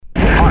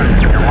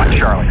1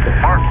 Charlie.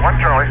 Mark,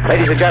 1 Charlie.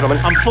 Ladies and gentlemen,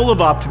 I'm full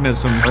of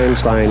optimism.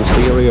 Einstein's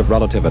theory of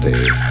relativity.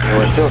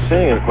 We're still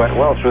seeing it quite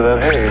well through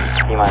that haze.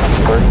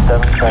 T-minus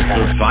 37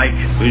 seconds. The fight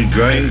is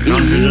growing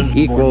confident.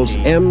 E equals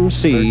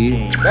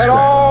MC. That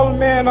all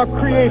men are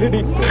created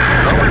equal.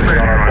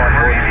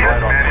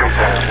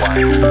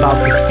 About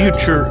the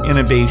future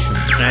innovations.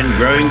 And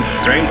growing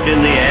strength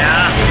in the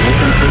air.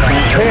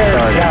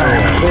 Tear down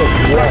this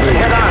rubbish.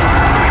 Head on.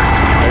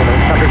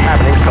 Something's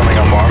happening. Coming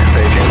up on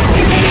staging.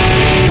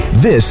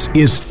 This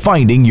is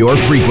Finding Your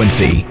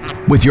Frequency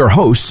with your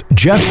hosts,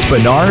 Jeff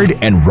Spinard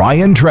and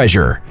Ryan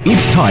Treasure.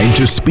 It's time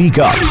to speak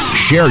up,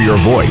 share your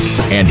voice,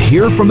 and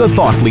hear from the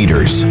thought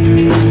leaders.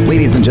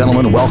 Ladies and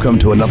gentlemen, welcome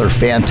to another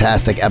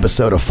fantastic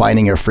episode of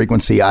Finding Your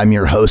Frequency. I'm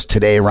your host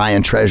today,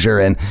 Ryan Treasure,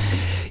 and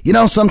you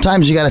know,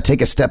 sometimes you got to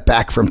take a step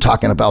back from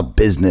talking about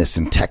business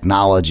and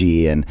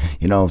technology and,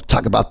 you know,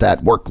 talk about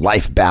that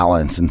work-life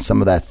balance and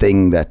some of that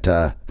thing that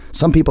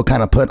some people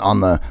kind of put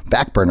on the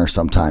back burner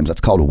sometimes. That's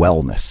called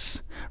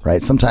wellness,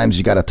 right? Sometimes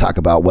you got to talk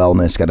about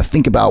wellness, got to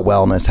think about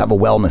wellness, have a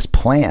wellness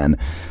plan.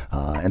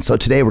 And so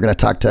today we're going to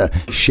talk to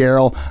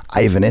Cheryl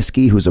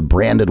Ivaniski, who's a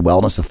branded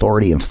wellness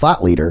authority and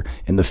thought leader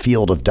in the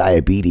field of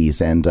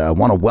diabetes. And I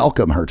want to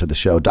welcome her to the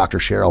show. Dr.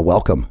 Cheryl,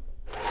 welcome.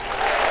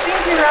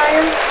 Thank you,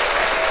 Ryan.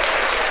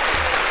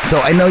 So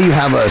I know you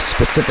have a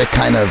specific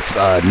kind of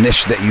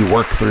niche that you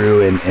work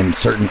through in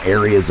certain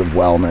areas of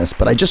wellness,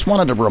 but I just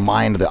wanted to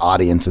remind the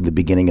audience at the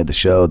beginning of the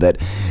show that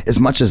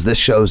as much as this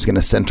show is going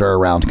to center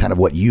around kind of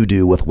what you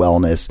do with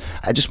wellness,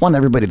 I just want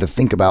everybody to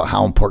think about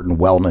how important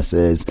wellness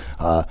is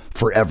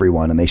for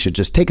everyone, and they should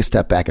just take a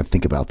step back and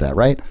think about that,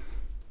 right?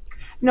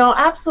 No,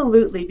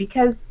 absolutely,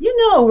 because you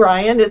know,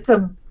 Ryan, it's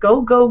a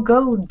go, go,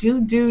 go,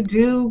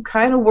 do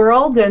kind of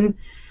world, and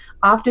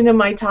often in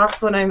my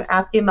talks when I'm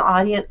asking the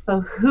audience, so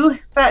who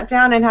sat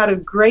down and had a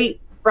great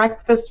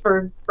breakfast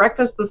for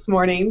breakfast this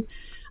morning,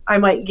 I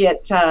might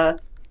get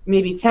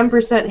maybe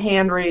 10%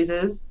 hand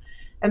raises.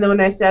 And then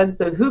when I said,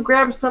 so who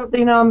grabbed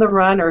something on the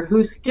run or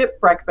who skipped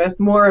breakfast,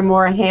 more and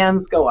more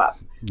hands go up.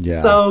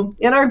 Yeah. So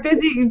in our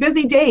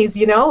busy days,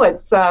 you know,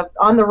 it's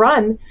on the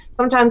run.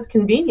 Sometimes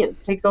convenience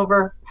takes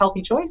over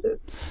healthy choices.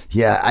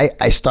 Yeah,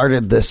 I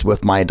started this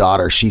with my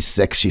daughter. She's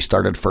 6. She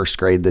started first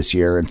grade this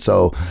year. And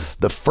so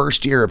the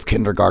first year of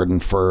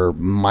kindergarten for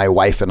my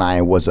wife and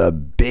I was a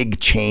big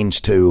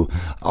change to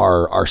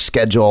our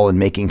schedule and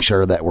making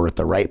sure that we're at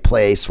the right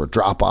place for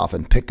drop off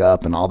and pick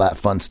up and all that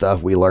fun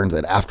stuff. We learned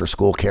that after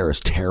school care is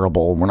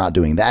terrible. We're not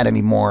doing that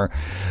anymore.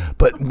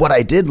 But what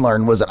I did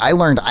learn was that I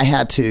learned I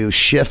had to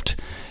shift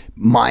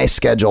my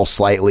schedule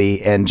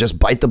slightly and just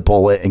bite the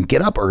bullet and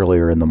get up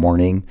earlier in the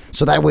morning.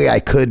 So that way I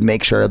could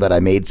make sure that I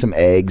made some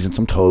eggs and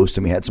some toast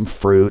and we had some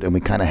fruit and we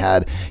kind of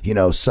had, you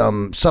know,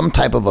 some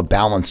type of a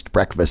balanced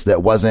breakfast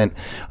that wasn't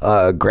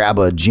grab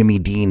a Jimmy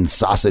Dean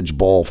sausage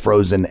bowl,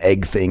 frozen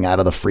egg thing out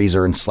of the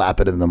freezer and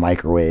slap it in the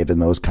microwave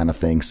and those kind of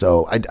things.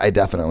 So I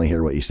definitely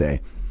hear what you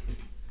say.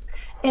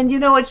 And, you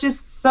know, it's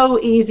just so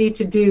easy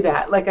to do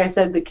that. Like I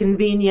said, the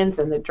convenience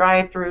and the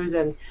drive-thrus,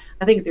 and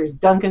I think there's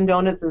Dunkin'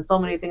 Donuts and so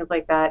many things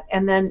like that.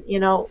 And then, you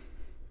know,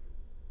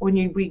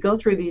 when we go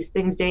through these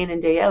things day in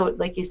and day out,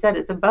 like you said,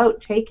 it's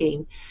about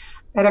taking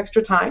that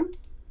extra time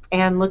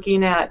and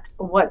looking at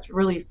what's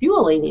really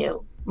fueling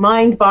you,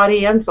 mind,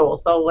 body, and soul.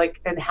 So, like,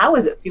 and how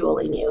is it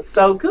fueling you?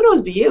 So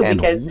kudos to you.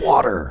 And because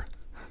water.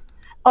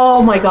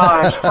 Oh my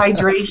gosh,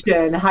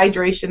 hydration.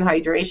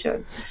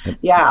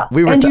 Yeah.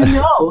 And you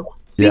know,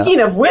 speaking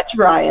of which,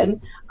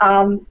 Ryan,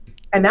 and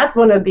that's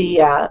one of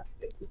the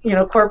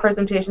core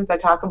presentations I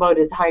talk about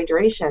is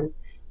hydration.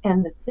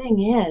 And the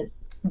thing is,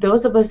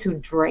 those of us who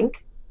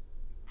drink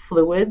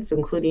fluids,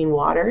 including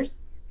waters,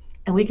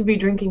 and we can be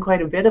drinking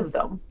quite a bit of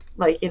them.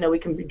 Like, you know, we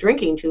can be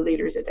drinking 2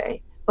 liters a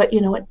day, but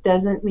you know, it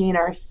doesn't mean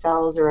our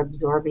cells are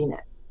absorbing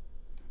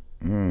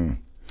it.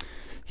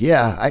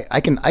 Yeah,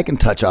 I can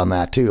touch on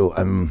that too.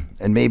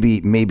 And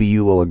maybe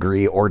you will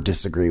agree or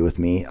disagree with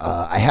me.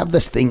 I have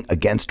this thing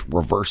against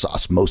reverse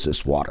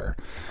osmosis water,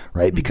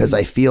 right? Because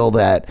I feel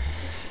that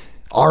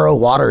RO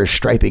water is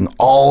striping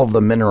all of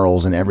the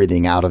minerals and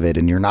everything out of it,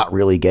 and you're not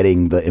really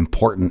getting the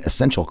important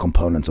essential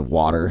components of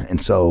water. And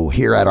so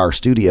here at our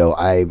studio,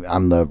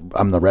 I'm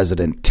the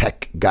resident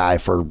tech guy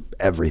for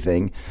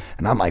everything,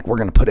 and I'm like, we're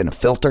going to put in a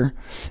filter,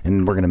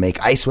 and we're going to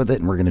make ice with it,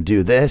 and we're going to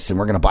do this, and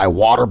we're going to buy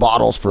water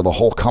bottles for the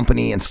whole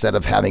company instead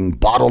of having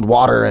bottled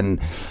water,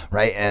 and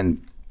right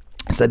and.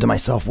 I said to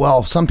myself,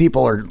 well, some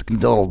people are a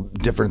little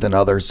different than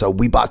others. So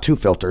we bought 2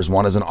 filters.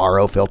 One is an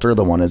RO filter.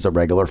 The one is a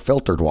regular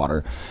filtered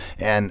water.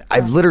 And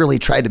I've literally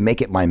tried to make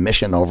it my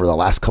mission over the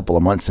last couple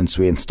of months since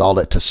we installed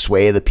it to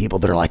sway the people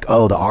that are like,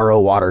 oh, the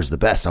RO water is the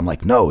best. I'm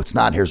like, no, it's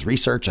not. Here's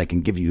research. I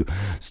can give you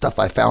stuff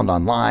I found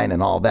online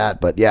and all that.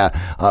 But yeah,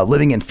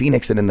 living in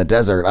Phoenix and in the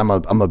desert, I'm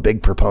a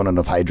big proponent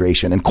of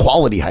hydration and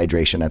quality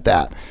hydration at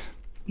that.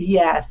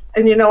 Yes.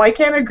 And, you know, I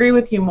can't agree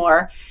with you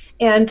more.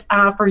 And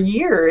for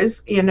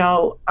years, you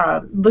know,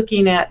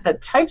 looking at the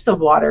types of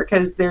water,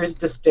 because there's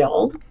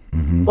distilled,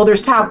 well,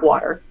 there's tap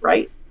water,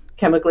 right?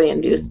 chemically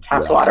induced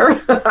tap water.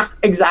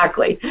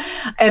 Exactly.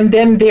 And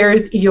then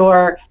there's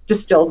your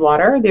distilled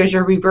water. There's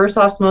your reverse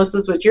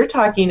osmosis, which you're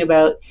talking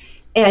about.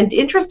 And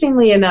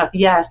interestingly enough,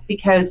 yes,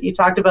 because you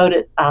talked about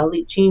it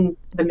leaching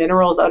the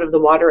minerals out of the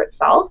water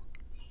itself.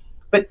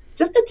 But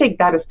just to take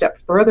that a step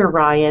further,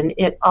 Ryan,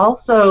 it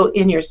also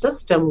in your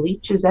system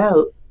leaches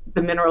out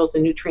the minerals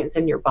and nutrients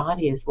in your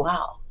body as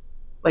well.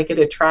 Like it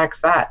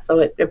attracts that. So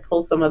it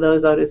pulls some of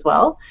those out as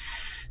well.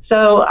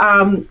 So,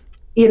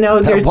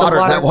 there's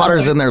that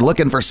water's in there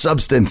looking for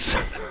substance.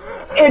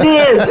 It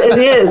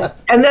is.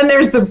 And then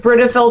there's the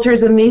Brita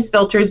filters and these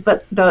filters,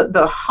 but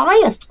the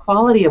highest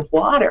quality of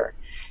water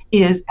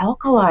is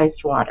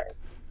alkalized water.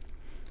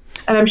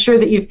 And I'm sure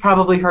that you've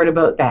probably heard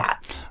about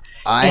that.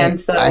 I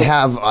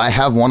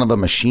have one of the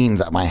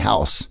machines at my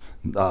house.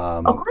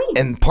 Great.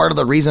 And part of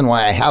the reason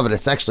why I have it,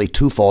 it's actually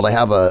twofold. I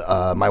have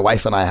my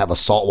wife and I have a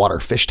saltwater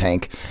fish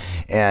tank,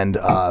 and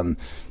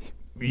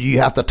you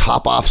have to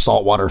top off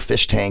saltwater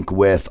fish tank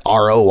with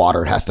RO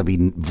water. It has to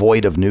be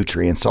void of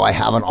nutrients. So I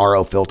have an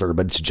RO filter,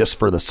 but it's just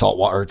for the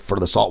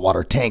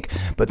saltwater tank.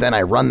 But then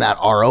I run that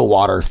RO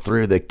water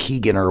through the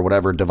Keegan or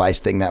whatever device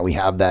thing that we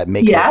have that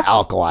makes it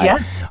alkali,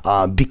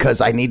 because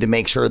I need to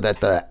make sure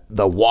that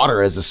the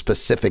water is a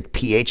specific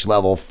pH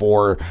level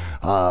for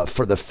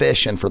the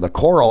fish and for the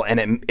coral.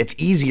 And it's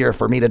easier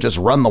for me to just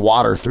run the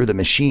water through the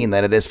machine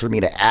than it is for me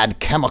to add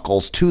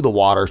chemicals to the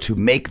water to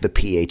make the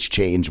pH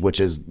change, which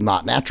is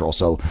not natural.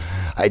 So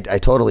I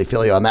totally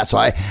feel you on that. So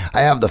I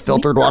have the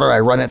filtered water. I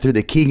run it through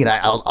the Keegan.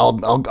 I'll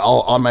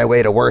on my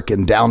way to work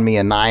and down me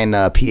a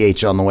 9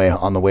 pH on the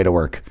way to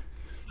work.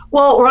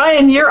 Well,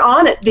 Ryan, you're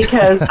on it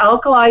because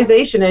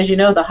alkalization, as you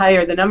know, the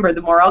higher the number,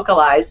 the more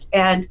alkalized.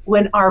 And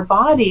when our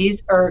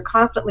bodies are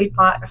constantly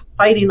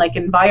fighting like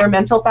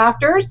environmental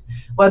factors,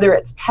 whether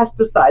it's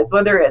pesticides,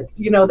 whether it's,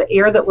 the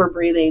air that we're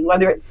breathing,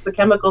 whether it's the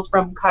chemicals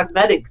from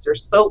cosmetics or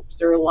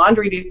soaps or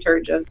laundry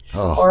detergent,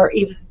 or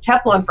even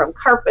Teflon from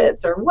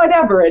carpets or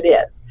whatever it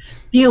is,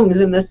 fumes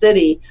in the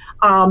city,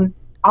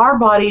 our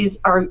bodies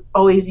are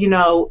always,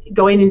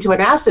 going into an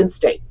acid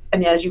state.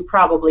 And as you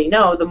probably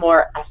know, the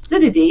more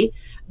acidity,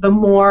 the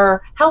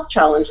more health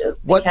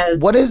challenges. What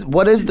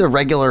is the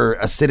regular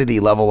acidity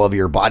level of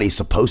your body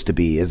supposed to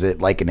be? Is it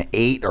like an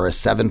 8 or a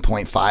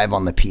 7.5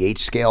 on the pH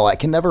scale? I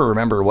can never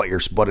remember what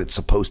it's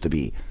supposed to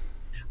be.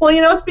 Well,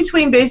 it's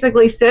between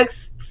basically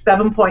 6,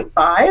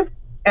 7.5,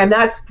 and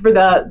that's for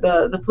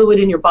the fluid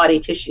in your body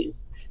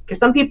tissues. Because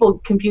some people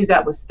confuse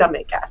that with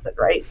stomach acid,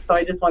 right? So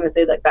I just want to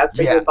say that that's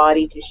for your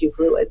body tissue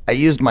fluids.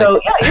 You're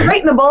right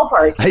in the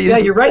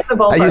ballpark. You're right in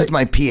the ballpark. I used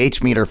my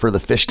pH meter for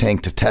the fish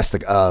tank to test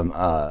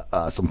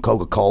some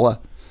Coca-Cola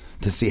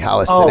to see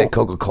how acidic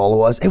Coca-Cola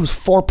was. It was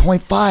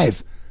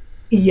 4.5.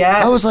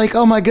 Yeah. I was like,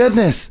 oh my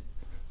goodness,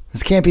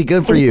 this can't be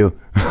good for you.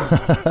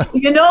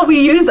 We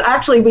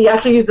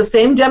actually use the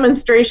same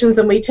demonstrations,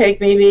 and we take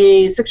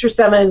maybe 6 or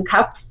 7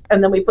 cups,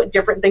 and then we put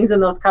different things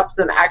in those cups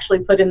and actually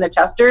put in the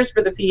testers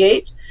for the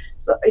pH.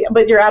 So,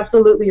 but you're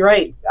absolutely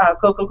right.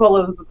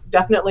 Coca-Cola is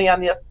definitely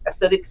on the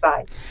acidic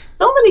side.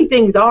 So many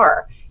things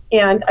are.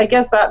 And I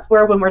guess that's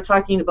where, when we're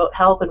talking about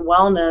health and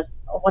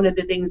wellness, one of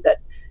the things that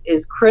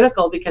is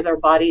critical, because our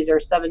bodies are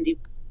 70+%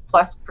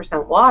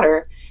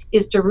 water,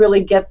 is to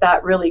really get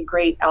that really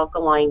great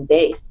alkaline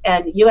base.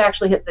 And you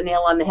actually hit the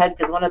nail on the head,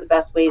 because one of the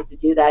best ways to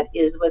do that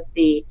is with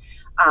the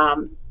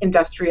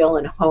industrial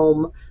and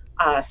home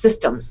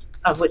systems,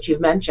 of which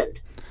you've mentioned.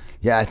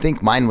 Yeah, I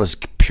think mine was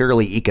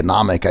purely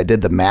economic. I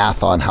did the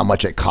math on how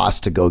much it costs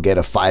to go get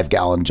a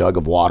 5-gallon jug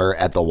of water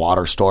at the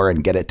water store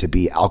and get it to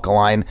be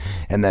alkaline,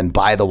 and then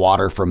buy the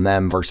water from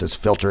them versus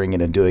filtering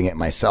it and doing it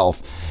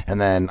myself. And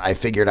then I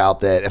figured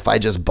out that if I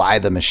just buy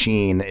the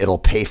machine, it'll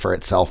pay for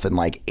itself in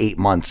like 8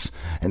 months.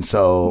 And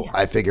so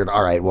I figured,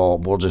 all right, well,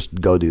 we'll just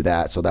go do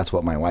that. So that's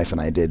what my wife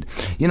and I did.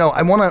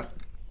 I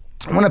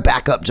want to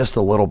back up just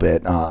a little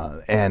bit,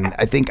 and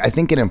I think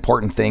an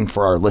important thing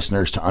for our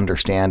listeners to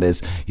understand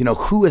is,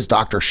 who is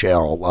Dr.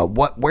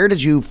 Cheryl? Where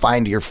did you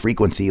find your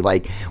frequency?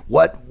 Like,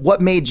 what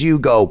made you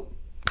go,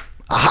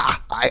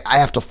 aha, I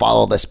have to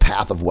follow this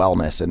path of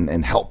wellness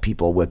and help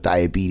people with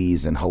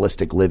diabetes and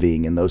holistic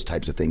living and those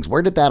types of things?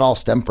 Where did that all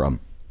stem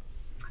from?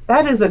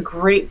 That is a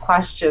great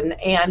question.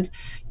 And,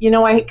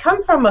 I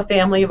come from a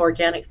family of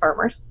organic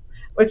farmers,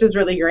 which is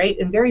really great,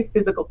 and very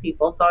physical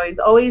people. So I was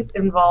always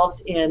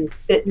involved in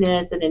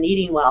fitness and in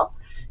eating well.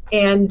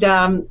 And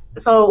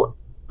so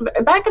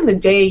back in the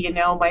day,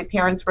 my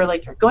parents were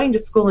like, you're going to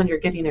school and you're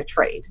getting a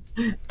trade.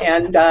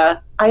 And I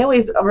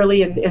always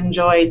really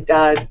enjoyed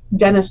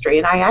dentistry.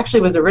 And I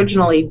actually was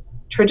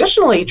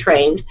traditionally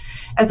trained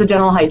as a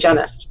dental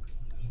hygienist.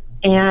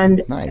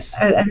 And nice.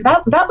 And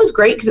that was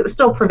great, because it was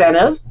still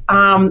preventive.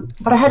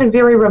 But I had a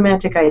very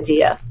romantic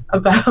idea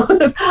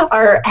about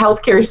our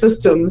healthcare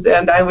systems,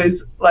 and I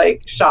was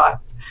like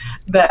shocked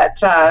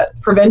that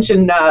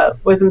prevention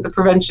wasn't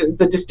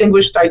the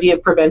distinguished idea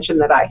of prevention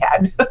that I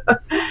had.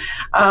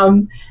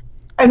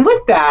 And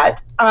with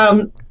that,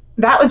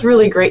 that was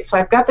really great. So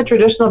I've got the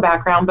traditional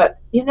background, but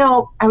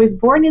I was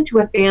born into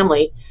a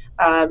family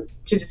to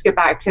just get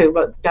back to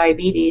about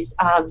diabetes,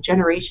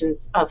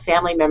 generations of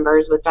family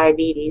members with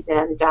diabetes.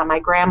 And my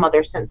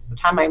grandmother, since the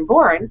time I'm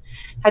born,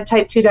 had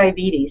type 2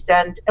 diabetes.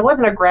 And it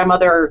wasn't a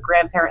grandmother or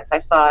grandparents I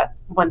saw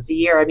once a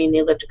year. I mean,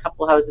 they lived a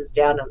couple houses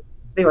down, and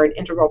they were an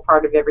integral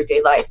part of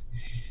everyday life.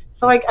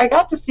 So I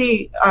got to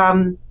see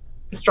the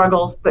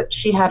struggles that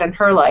she had in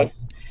her life.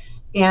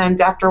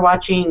 And after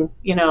watching,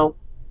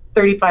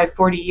 35,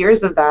 40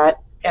 years of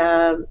that,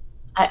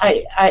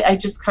 I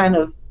just kind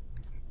of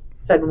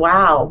said,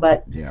 wow.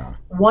 But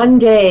one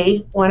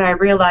day when I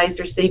realized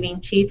there's saving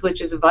teeth, which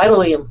is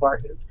vitally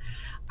important,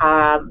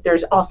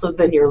 there's also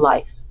then your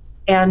life.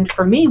 And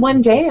for me,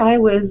 one day I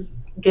was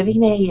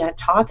giving a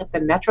talk at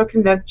the Metro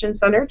Convention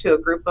Center to a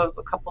group of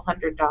a couple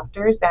hundred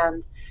doctors,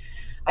 and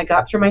I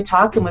got through my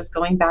talk and was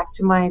going back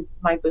to my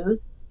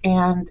booth,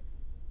 and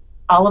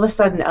all of a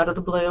sudden, out of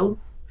the blue,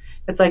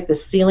 it's like the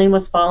ceiling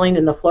was falling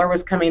and the floor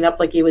was coming up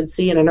like you would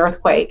see in an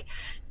earthquake.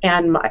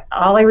 And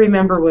all I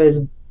remember was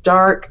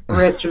dark,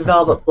 rich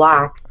velvet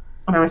black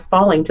when I was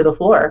falling to the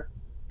floor,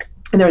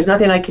 and there was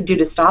nothing I could do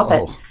to stop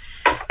it.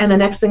 And the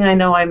next thing I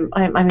know, I'm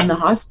in the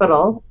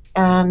hospital,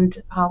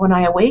 and when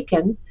I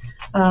awaken,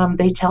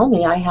 they tell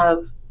me I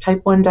have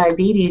type 1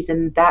 diabetes,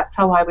 and that's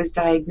how I was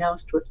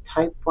diagnosed with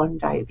type 1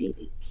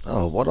 diabetes.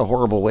 Oh, what a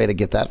horrible way to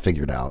get that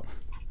figured out.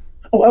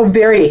 Oh,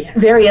 very,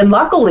 very. And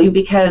luckily,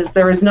 because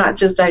there was not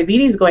just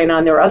diabetes going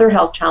on, there were other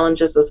health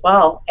challenges as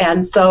well.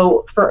 And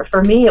so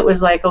for me, it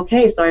was like,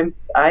 okay, so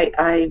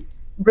I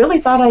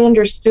really thought I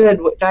understood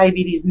what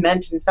diabetes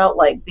meant and felt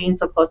like, being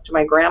so close to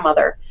my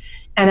grandmother.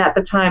 And at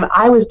the time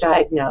I was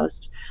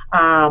diagnosed,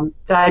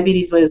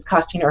 diabetes was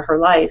costing her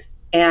life.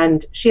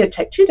 And she had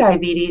type 2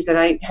 diabetes, and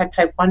I had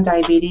type 1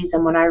 diabetes.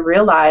 And when I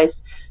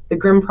realized the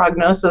grim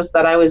prognosis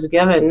that I was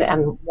given,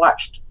 and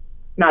watched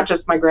not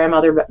just my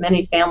grandmother, but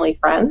many family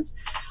friends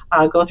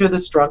go through the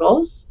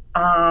struggles,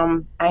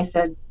 I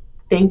said,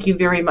 thank you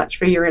very much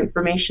for your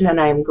information, and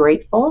I am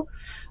grateful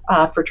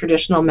for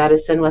traditional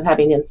medicine with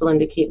having insulin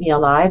to keep me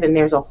alive. And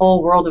there's a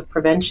whole world of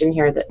prevention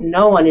here that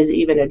no one is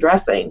even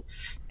addressing.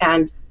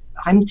 And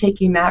I'm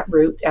taking that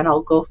route, and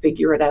I'll go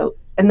figure it out.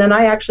 And then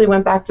I actually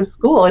went back to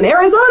school in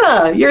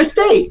Arizona, your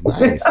state.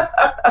 Nice.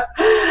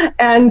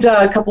 And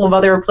a couple of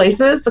other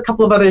places, a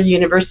couple of other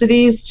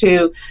universities,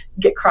 to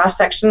get cross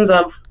sections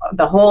of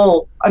the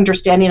whole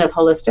understanding of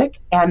holistic.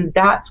 And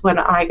that's when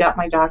I got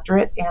my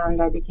doctorate,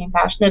 and I became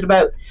passionate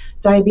about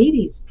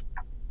diabetes.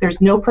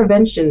 There's no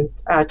prevention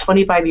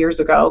 25 years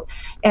ago,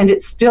 and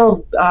it's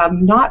still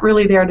not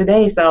really there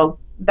today. So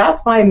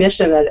that's my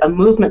mission, a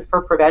movement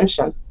for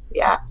prevention.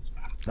 Yes.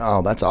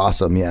 Oh, that's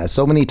awesome. Yeah.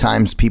 So many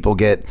times people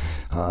get,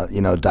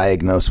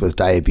 diagnosed with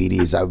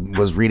diabetes. I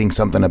was reading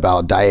something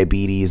about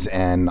diabetes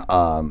and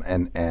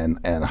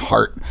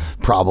heart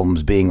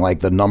problems being like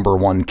the number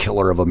one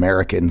killer of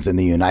Americans in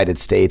the United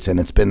States. And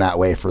it's been that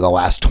way for the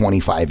last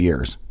 25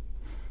 years.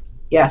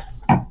 Yes.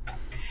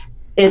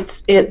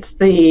 It's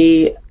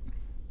the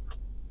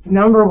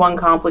number one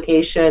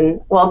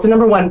complication. Well, it's the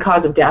number one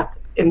cause of death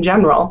in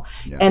general,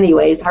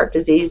 anyways, heart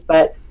disease,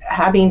 but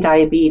having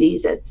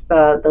diabetes, it's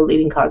the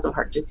leading cause of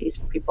heart disease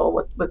for people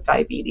with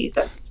diabetes.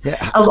 It's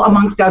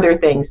amongst other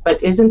things.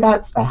 But isn't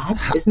that sad?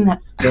 Isn't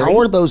that scary? How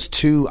are those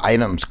two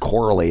items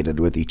correlated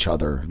with each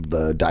other,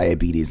 the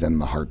diabetes and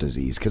the heart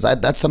disease? Because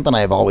that's something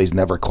I've always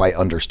never quite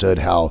understood,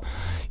 how,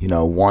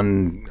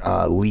 one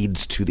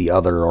leads to the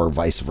other or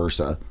vice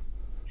versa.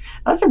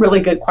 That's a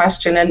really good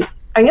question. And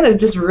I'm going to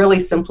just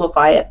really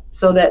simplify it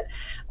so that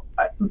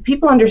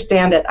people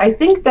understand it. I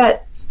think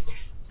that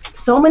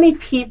so many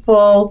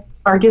people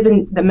are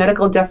given the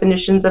medical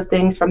definitions of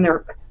things from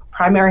their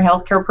primary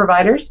healthcare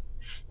providers,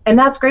 and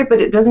that's great,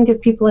 but it doesn't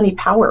give people any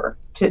power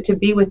to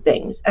be with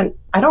things. And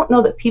I don't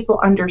know that people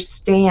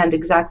understand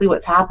exactly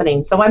what's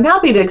happening. So I'm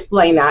happy to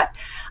explain that.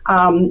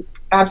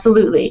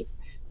 Absolutely.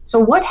 So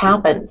what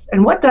happens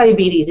and what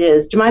diabetes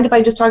is? Do you mind if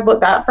I just talk about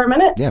that for a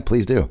minute? Yeah,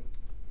 please do.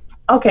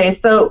 Okay,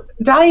 so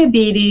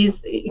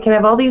diabetes, you can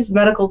have all these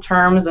medical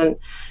terms and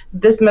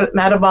this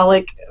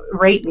metabolic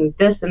rate and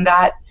this and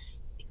that.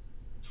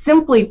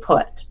 Simply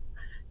put,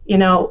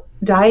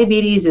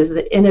 diabetes is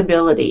the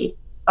inability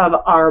of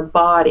our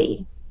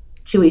body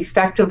to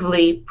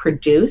effectively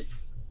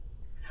produce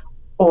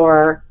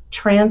or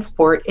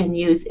transport and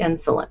use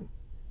insulin.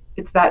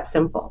 It's that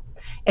simple.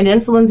 And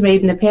insulin's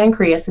made in the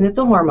pancreas, and it's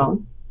a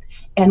hormone.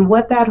 And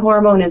what that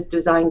hormone is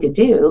designed to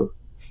do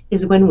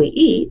is, when we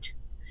eat,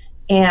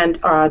 and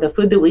the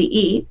food that we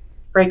eat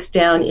breaks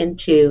down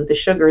into the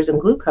sugars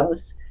and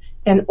glucose,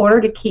 in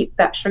order to keep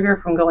that sugar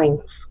from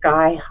going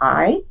sky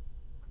high,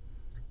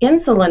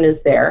 insulin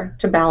is there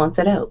to balance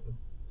it out.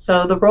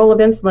 So the role of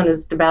insulin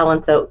is to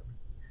balance out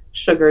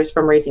sugars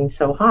from raising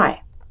so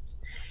high.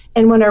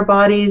 And when our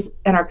bodies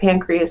and our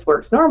pancreas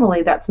works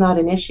normally, that's not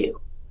an issue.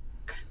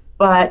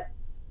 But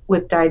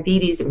with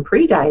diabetes and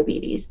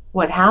pre-diabetes,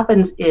 what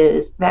happens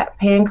is that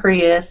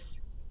pancreas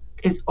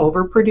is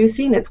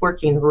overproducing. It's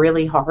working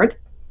really hard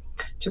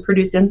to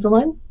produce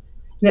insulin.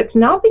 And it's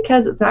not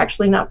because it's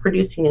actually not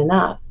producing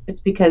enough. It's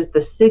because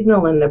the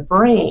signal in the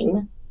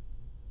brain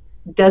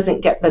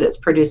doesn't get that it's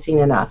producing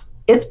enough.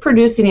 it's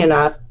producing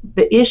enough.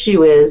 The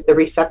issue is the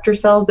receptor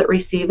cells that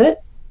receive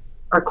it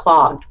are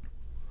clogged.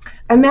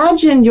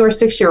 Imagine your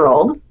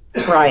 6-year-old,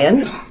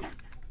 Ryan,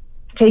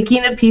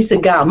 taking a piece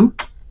of gum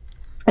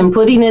and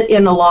putting it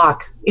in a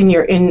lock in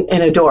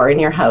a door in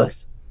your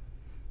house.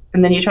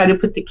 And then you try to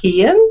put the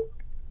key in,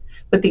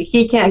 but the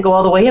key can't go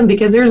all the way in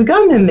because there's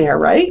gum in there,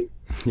 right?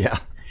 Yeah.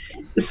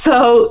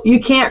 So you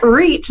can't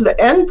reach the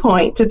end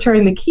point to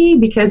turn the key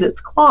because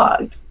it's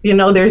clogged.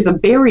 There's a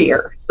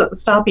barrier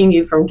stopping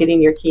you from getting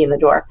your key in the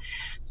door.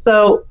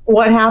 So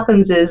what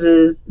happens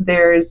is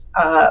there's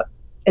a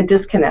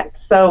disconnect.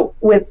 So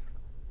with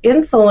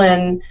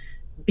insulin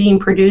being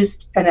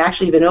produced and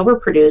actually even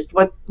overproduced,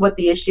 what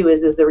the issue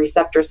is the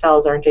receptor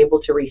cells aren't able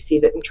to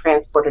receive it and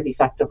transport it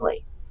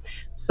effectively.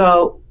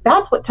 So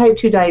that's what type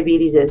 2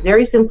 diabetes is.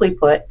 Very simply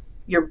put,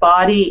 your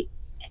body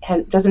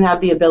doesn't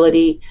have the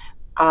ability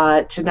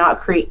to not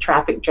create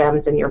traffic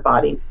jams in your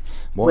body.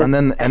 Well, and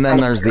then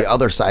there's the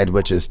other side,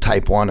 which is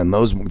type 1, and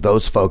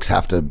those folks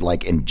have to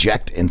like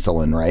inject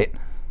insulin, right?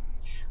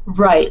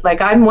 Right.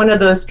 Like I'm one of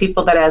those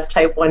people that has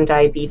type 1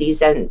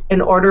 diabetes, and in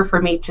order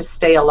for me to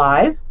stay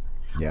alive,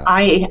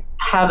 I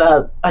have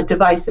a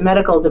device, a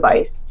medical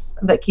device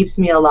that keeps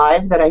me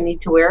alive that I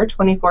need to wear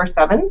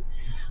 24/7.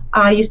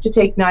 I used to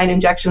take 9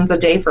 injections a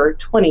day for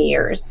 20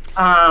 years,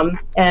 and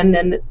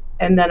then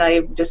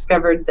I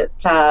discovered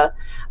that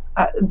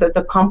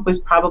the pump was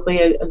probably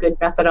a good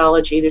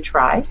methodology to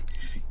try.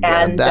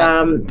 Yeah, and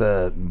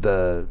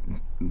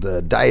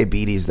the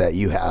diabetes that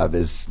you have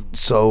is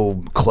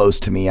so close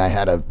to me. I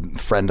had a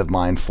friend of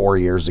mine 4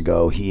 years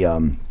ago. He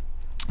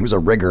was a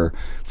rigger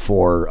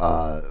for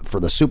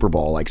the Super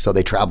Bowl. Like, so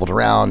they traveled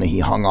around and he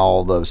hung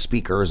all the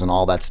speakers and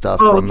all that stuff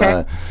from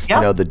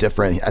the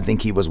different, I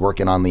think he was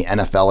working on the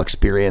NFL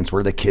experience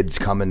where the kids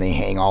come and they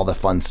hang all the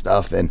fun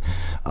stuff. And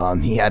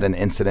he had an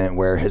incident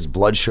where his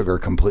blood sugar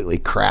completely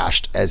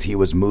crashed as he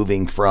was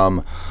moving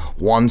from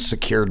one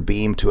secured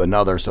beam to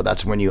another. So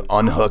that's when you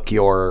unhook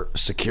your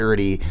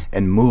security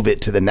and move it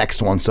to the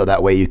next one so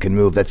that way you can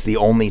move. That's the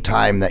only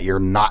time that you're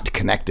not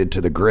connected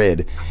to the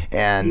grid.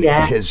 And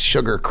his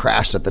sugar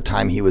crashed at the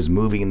time he was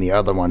moving the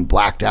other one,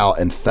 blacked out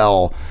and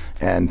fell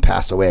and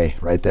passed away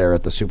right there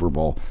at the Super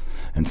Bowl.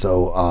 And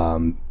so,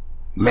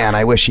 man,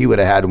 I wish he would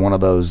have had one of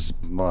those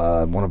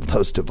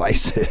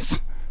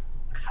devices.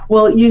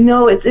 Well,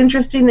 it's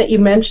interesting that you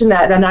mentioned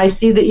that, and I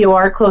see that you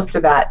are close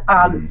to that.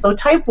 So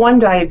type 1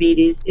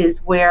 diabetes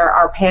is where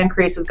our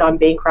pancreas has gone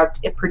bankrupt.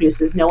 It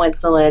produces no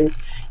insulin.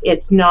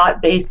 It's not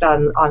based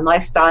on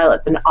lifestyle.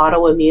 It's an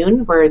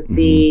autoimmune where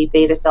the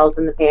beta cells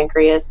in the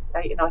pancreas,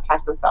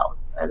 attack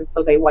themselves, and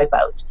so they wipe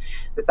out.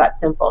 It's that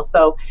simple.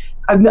 So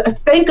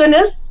thank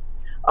goodness,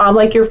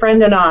 like your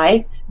friend and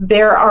I,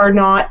 there are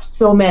not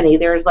so many.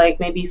 There's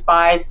like maybe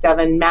 5,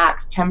 7,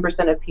 max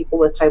 10% of people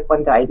with type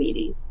 1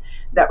 diabetes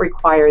that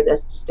require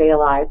this to stay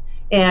alive.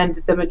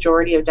 And the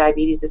majority of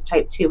diabetes is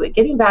type 2. But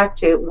getting back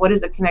to what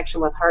is a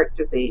connection with heart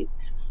disease,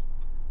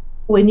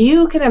 when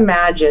you can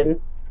imagine,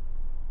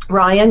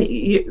 Ryan,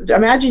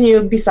 imagine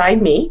you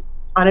beside me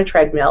on a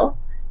treadmill,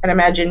 and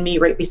imagine me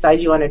right beside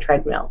you on a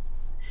treadmill.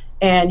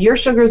 And your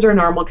sugars are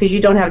normal because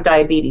you don't have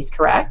diabetes,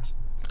 correct?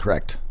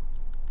 Correct.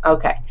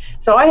 Okay.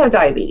 So I have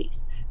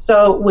diabetes.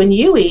 So when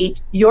you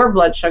eat, your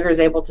blood sugar is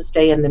able to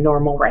stay in the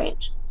normal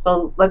range.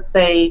 So let's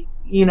say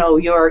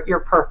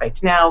you're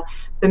perfect. Now,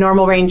 the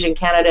normal range in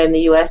Canada and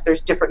the US,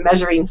 there's different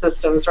measuring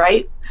systems,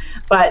 right?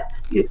 But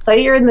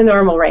say you're in the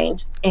normal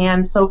range.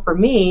 And so for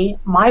me,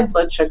 my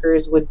blood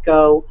sugars would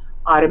go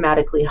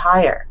automatically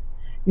higher.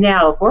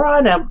 Now,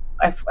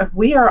 if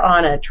we are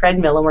on a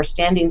treadmill and we're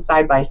standing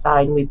side by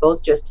side and we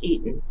both just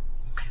eaten,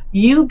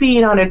 you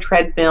being on a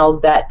treadmill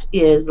that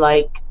is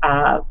like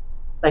a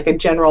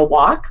general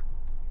walk,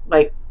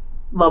 like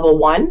level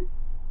 1,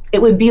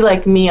 it would be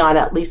like me on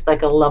at least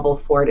like a level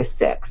 4 to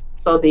 6.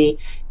 So the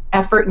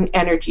effort and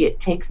energy it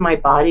takes my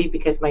body,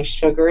 because my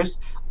sugars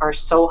are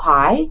so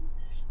high,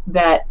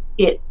 that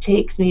it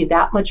takes me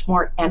that much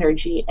more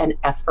energy and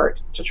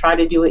effort to try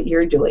to do what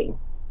you're doing.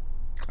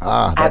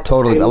 That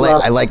totally.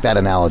 I like that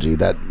analogy.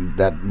 That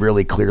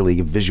really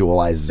clearly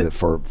visualizes it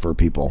for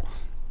people.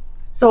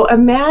 So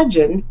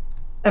imagine,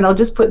 and I'll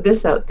just put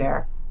this out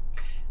there,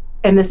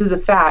 and this is a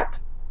fact,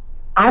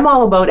 I'm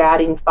all about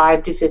adding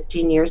 5 to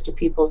 15 years to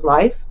people's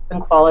life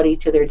and quality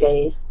to their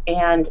days.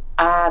 And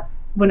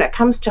when it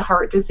comes to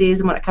heart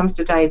disease and when it comes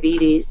to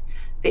diabetes,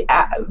 the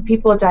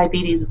people with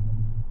diabetes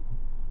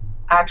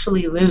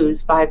actually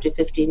lose 5 to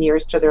 15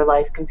 years to their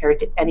life compared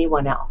to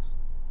anyone else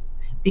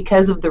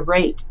because of the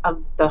rate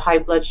of the high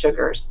blood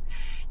sugars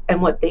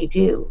and what they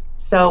do.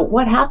 So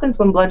what happens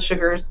when blood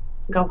sugars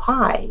go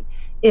high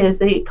is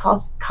they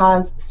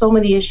cause so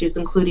many issues,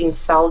 including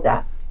cell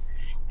death.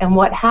 And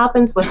what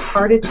happens with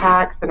heart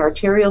attacks and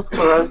arterial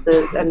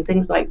sclerosis and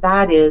things like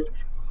that is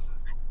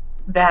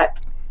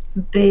that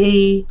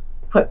they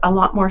put a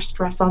lot more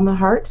stress on the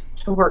heart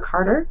to work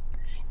harder,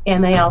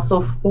 and they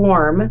also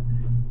form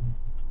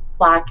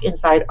plaque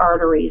inside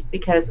arteries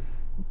because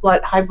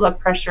high blood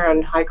pressure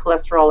and high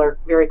cholesterol are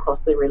very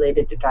closely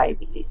related to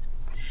diabetes.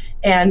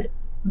 And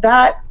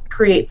that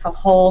creates a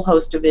whole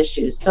host of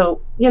issues.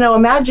 So,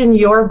 imagine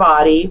your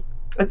body.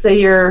 Let's say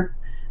you're,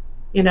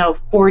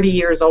 40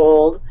 years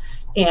old,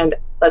 and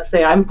let's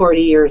say I'm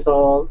 40 years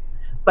old,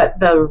 but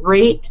the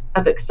rate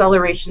of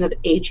acceleration of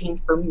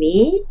aging for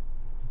me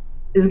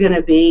is going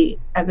to be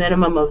a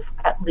minimum of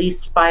at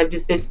least 5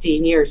 to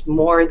 15 years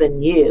more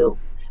than you,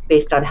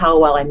 based on how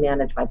well I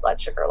manage my blood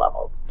sugar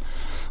levels.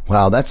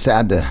 Wow, that's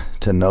sad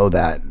to know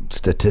that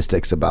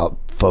statistics about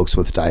folks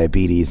with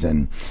diabetes,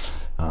 and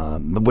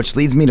which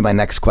leads me to my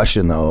next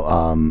question,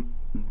 though.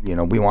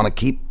 We want to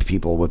keep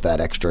people with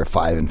that extra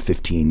 5 and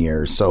 15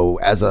 years. So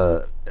as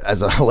a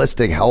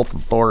holistic health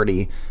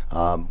authority,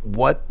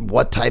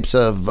 what types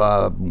of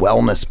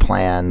wellness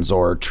plans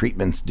or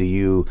treatments do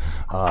you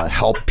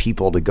help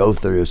people to go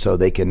through so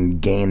they can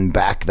gain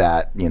back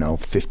that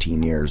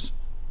 15 years?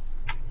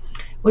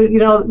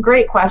 Well,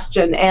 great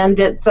question, and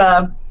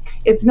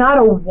it's not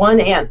a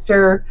one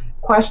answer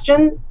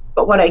question,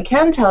 but what I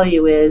can tell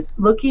you is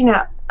looking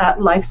at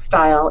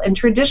lifestyle, and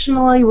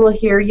traditionally we'll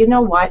hear,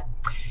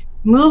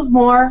 move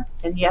more,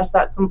 and yes,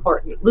 that's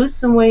important. Lose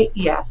some weight,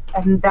 yes,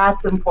 and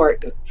that's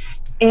important.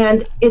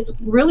 And it's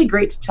really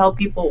great to tell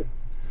people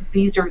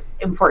these are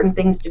important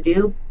things to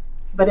do,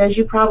 but as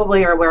you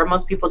probably are aware,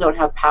 most people don't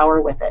have power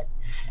with it.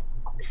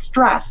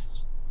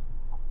 Stress,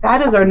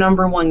 that is our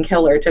number one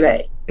killer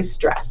today, is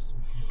stress.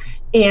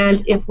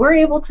 And if we're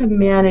able to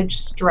manage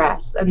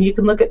stress, and you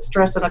can look at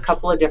stress in a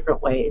couple of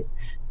different ways.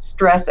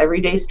 Stress,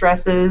 everyday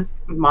stresses,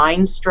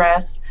 mind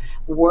stress,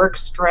 work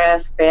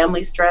stress,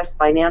 family stress,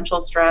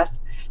 financial stress.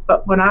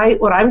 But what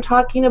I'm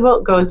talking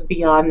about goes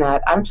beyond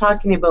that. I'm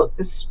talking about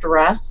the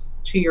stress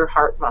to your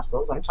heart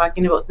muscles. I'm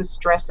talking about the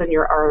stress in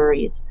your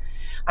arteries.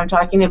 I'm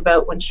talking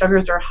about when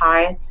sugars are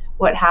high,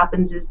 what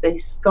happens is they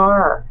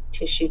scar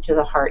tissue to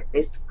the heart.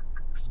 They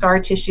scar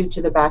tissue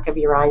to the back of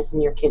your eyes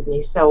and your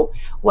kidneys. So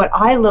what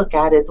I look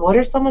at is what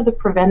are some of the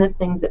preventive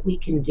things that we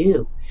can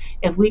do?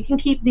 If we can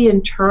keep the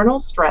internal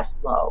stress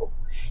low,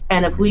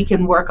 and if we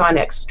can work on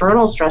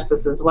external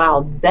stresses as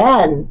well,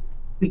 then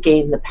we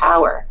gain the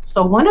power.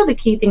 So one of the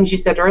key things you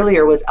said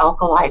earlier was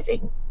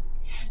alkalizing.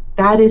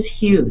 That is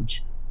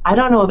huge. I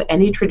don't know of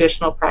any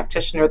traditional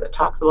practitioner that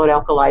talks about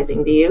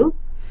alkalizing. Do you?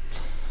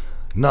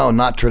 No,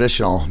 not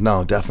traditional.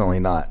 No,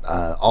 definitely not.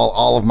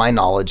 All of my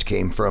knowledge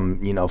came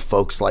from,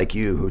 folks like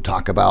you who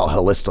talk about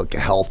holistic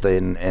health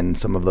and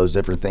some of those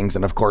different things.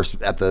 And of course,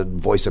 at the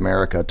Voice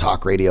America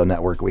Talk Radio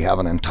Network, we have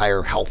an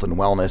entire health and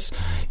wellness,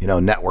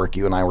 network.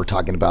 You and I were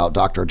talking about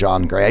Dr.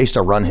 John Gray. I used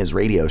to run his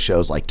radio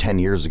shows like 10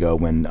 years ago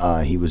when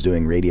he was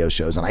doing radio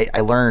shows. And I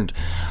learned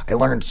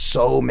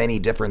so many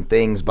different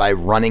things by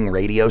running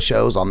radio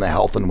shows on the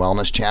Health and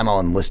Wellness channel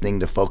and listening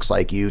to folks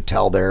like you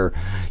tell their,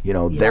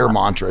 their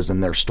mantras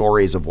and their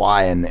stories of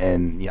why,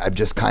 and I've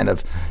just kind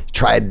of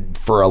tried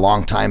for a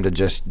long time to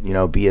just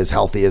be as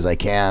healthy as I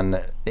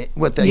can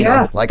with the,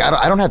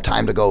 I don't have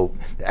time to go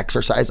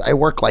exercise. I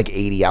work like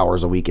 80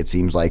 hours a week, it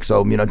seems like.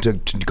 So to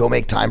go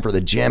make time for the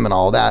gym and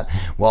all that,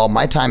 well,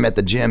 my time at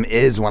the gym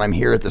is when I'm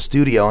here at the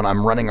studio and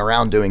I'm running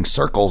around doing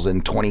circles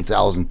and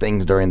 20,000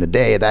 things during the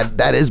day.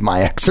 That is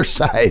my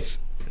exercise.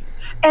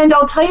 And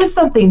I'll tell you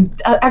something,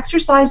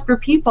 exercise for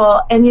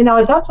people, and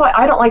that's why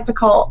I don't like to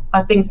call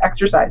things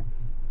exercise.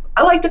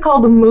 I like to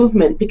call them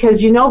movement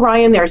because,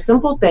 Ryan, there are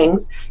simple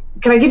things.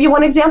 Can I give you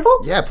one example?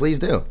 Yeah, please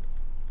do.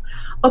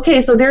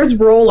 Okay, so there's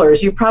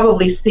rollers. You've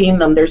probably seen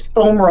them. There's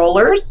foam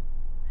rollers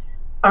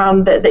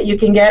that you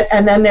can get,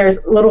 and then there's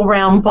little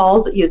round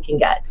balls that you can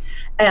get.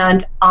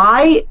 And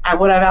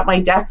when I'm at my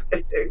desk,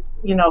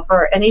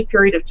 for any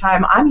period of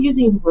time, I'm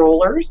using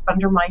rollers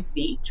under my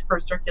feet for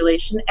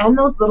circulation and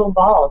those little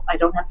balls. I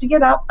don't have to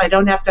get up. I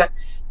don't have to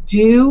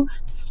do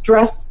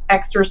stress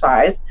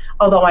exercise,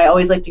 although I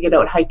always like to get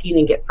out hiking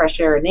and get fresh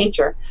air in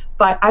nature.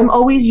 But I'm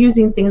always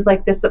using things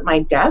like this at my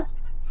desk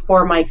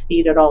for my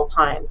feet at all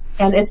times.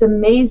 And it's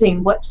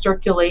amazing what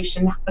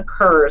circulation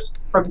occurs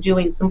from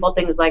doing simple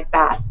things like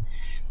that.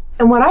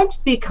 And when I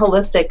speak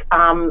holistic,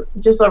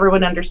 just so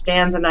everyone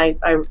understands, and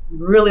I'm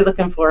really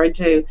looking forward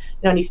to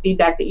any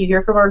feedback that you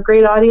hear from our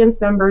great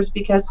audience members,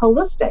 because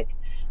holistic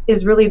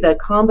is really the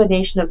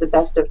combination of the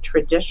best of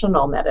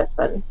traditional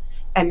medicine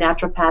and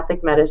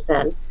naturopathic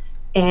medicine,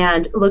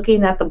 and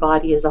looking at the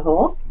body as a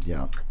whole,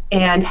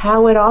 and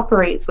how it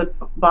operates with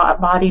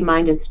body,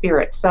 mind, and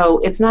spirit. So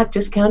it's not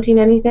discounting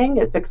anything;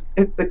 it's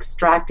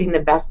extracting the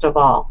best of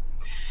all.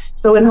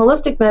 So in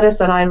holistic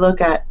medicine, I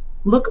look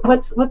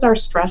what's our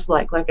stress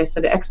like I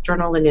said,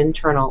 external and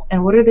internal,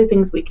 and what are the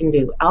things we can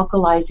do.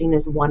 Alkalizing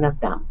is one of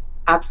them,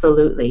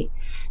 absolutely.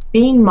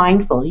 Being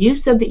mindful. You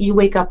said that you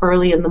wake up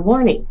early in the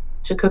morning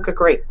to cook a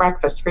great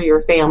breakfast for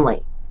your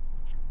family.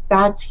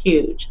 That's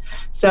huge.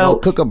 So I'll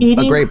cook a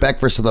great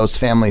breakfast for those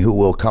family who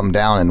will come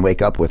down and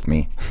wake up with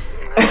me.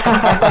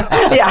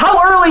 Yeah, how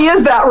early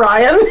is that,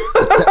 Ryan?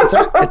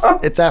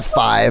 It's at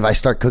 5. I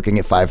start cooking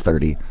at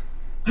 5:30.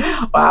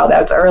 Wow,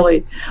 that's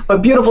early.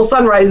 But beautiful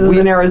sunrises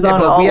in Arizona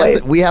but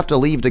always. we have to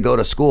leave to go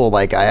to school.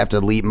 Like I have to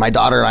leave. My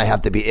daughter and I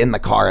have to be in the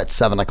car at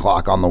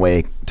 7:00 on the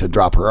way to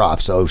drop her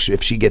off. So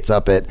if she gets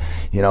up at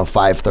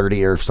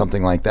 5:30 or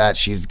something like that,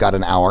 she's got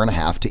an hour and a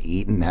half to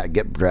eat and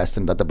get dressed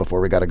and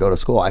before we got to go to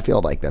school. I feel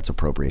like that's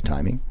appropriate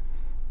timing.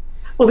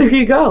 Well, there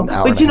you go.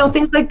 But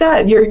things like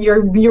that.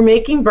 You're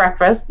making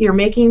breakfast. You're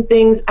making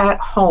things at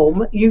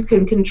home. You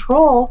can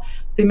control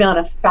the amount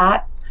of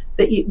fats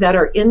that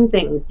are in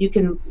things. You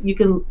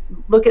can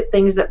look at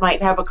things that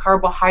might have a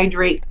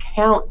carbohydrate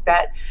count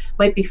that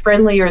might be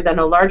friendlier than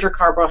a larger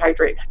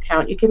carbohydrate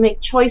count. You can make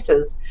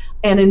choices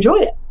and enjoy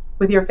it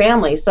with your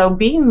family. So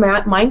being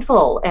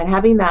mindful and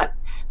having that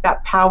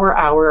power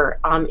hour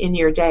in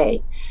your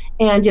day.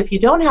 And if you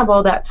don't have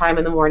all that time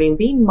in the morning,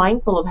 being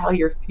mindful of how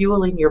you're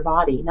fueling your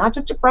body, not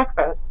just at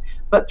breakfast,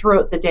 but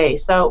throughout the day.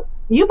 So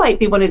you might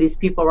be one of these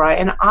people, right?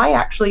 And I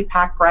actually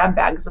pack grab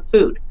bags of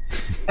food.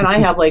 And I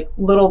have like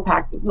little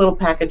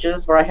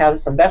packages where I have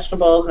some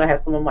vegetables and I have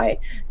some of my,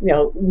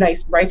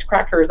 nice rice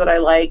crackers that I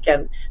like.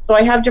 And so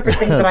I have different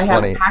things that I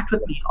have packed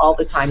with me all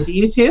the time. Do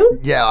you too?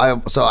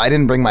 Yeah. So I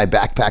didn't bring my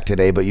backpack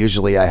today, but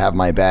usually I have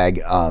my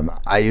bag.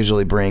 I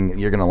usually bring,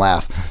 you're going to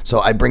laugh.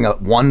 So I bring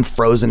one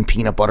frozen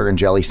peanut butter and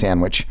jelly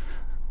sandwich,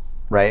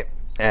 right?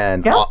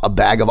 And a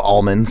bag of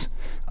almonds.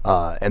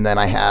 And then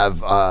I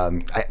have,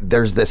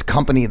 there's this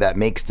company that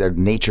makes their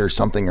nature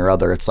something or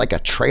other. It's like a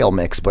trail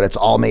mix, but it's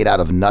all made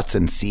out of nuts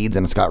and seeds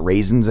and it's got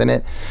raisins in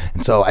it.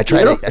 And so I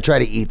try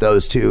to eat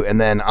those too.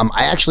 And then,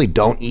 I actually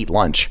don't eat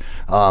lunch.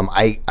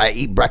 I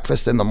eat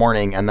breakfast in the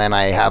morning and then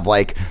I have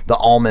like the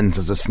almonds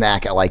as a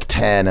snack at like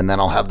 10 and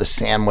then I'll have the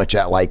sandwich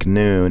at like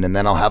noon and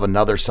then I'll have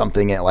another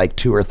something at like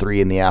 2 or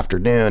 3 in the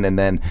afternoon. And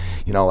then,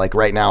 like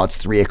right now it's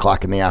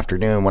 3:00 in the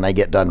afternoon when I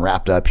get done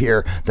wrapped up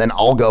here, then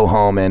I'll go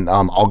home and,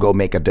 I'll go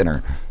make a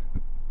dinner.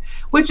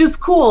 Which is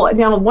cool.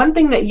 Now, one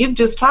thing that you've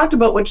just talked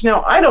about, which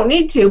now I don't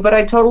need to, but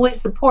I totally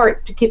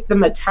support to keep the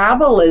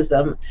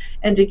metabolism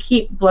and to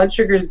keep blood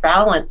sugars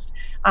balanced.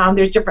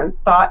 There's different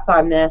thoughts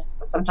on this,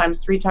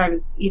 sometimes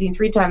eating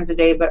 3 times a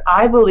day, but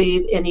I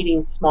believe in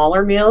eating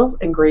smaller meals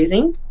and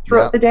grazing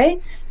throughout the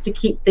day to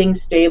keep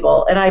things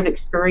stable. And I've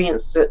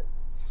experienced it,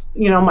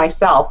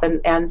 myself.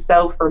 And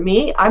so for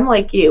me, I'm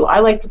like you. I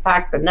like to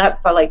pack the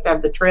nuts. I like to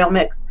have the trail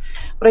mix,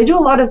 but I do a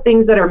lot of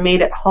things that are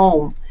made at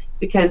home,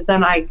 because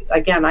then I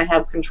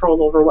have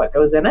control over what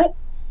goes in it.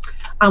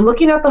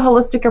 Looking at the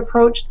holistic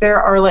approach,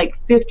 there are like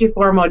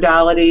 54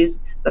 modalities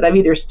that I've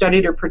either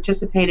studied or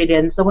participated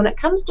in. So when it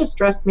comes to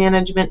stress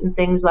management and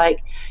things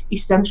like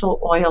essential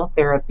oil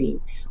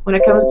therapy, when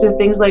it comes to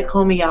things like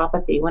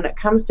homeopathy, when it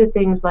comes to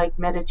things like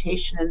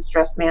meditation and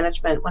stress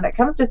management, when it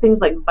comes to things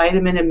like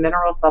vitamin and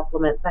mineral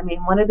supplements,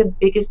 one of the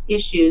biggest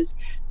issues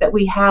that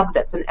we have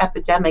that's an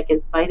epidemic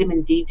is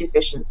vitamin D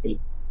deficiency.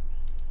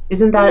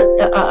 Isn't that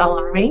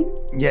alarming?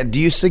 Yeah. Do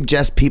you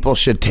suggest people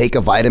should take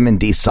a vitamin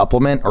D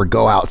supplement or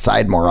go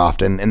outside more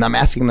often? And I'm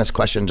asking this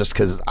question just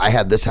because I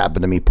had this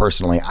happen to me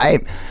personally. I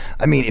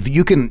mean, if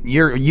you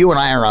and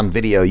I are on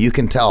video, you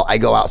can tell I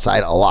go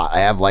outside a lot. I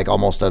have like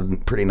almost a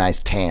pretty nice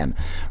tan,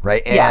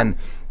 right? And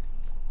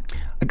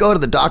I go to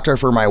the doctor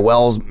for my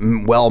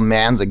well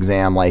man's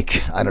exam,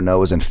 like, I don't know, it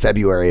was in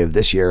February of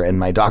this year. And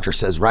my doctor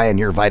says, Ryan,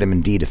 you're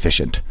vitamin D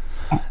deficient.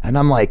 And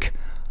I'm like,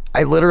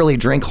 I literally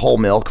drink whole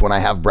milk when I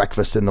have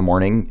breakfast in the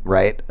morning,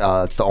 right?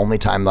 It's the only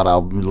time that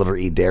I'll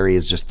literally eat dairy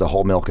is just the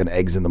whole milk and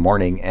eggs in the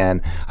morning.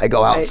 And I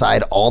go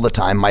outside all the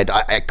time. I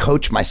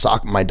coach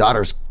my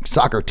daughter's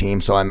soccer team,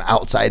 so I'm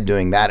outside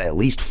doing that at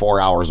least 4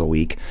 hours a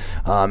week.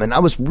 And I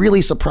was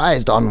really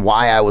surprised on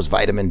why I was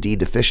vitamin D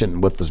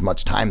deficient with as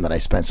much time that I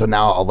spent. So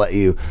now I'll let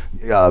you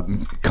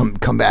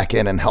come back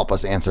in and help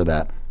us answer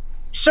that.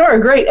 Sure,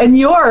 great. And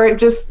you're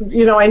just,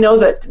 I know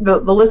that the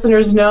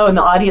listeners know and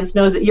the audience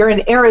knows that you're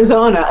in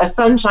Arizona, a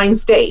sunshine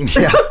state.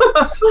 Yeah.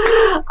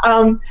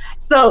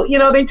 So,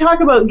 they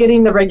talk about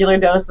getting the regular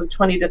dose of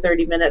 20 to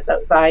 30 minutes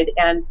outside,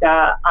 and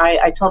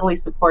I totally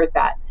support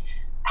that.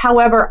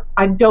 However,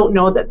 I don't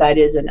know that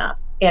is enough.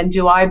 And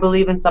do I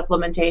believe in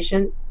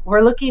supplementation?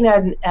 We're looking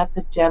at an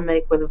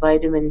epidemic with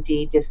vitamin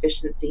D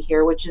deficiency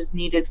here, which is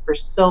needed for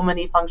so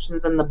many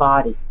functions in the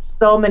body.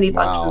 In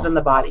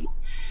the body.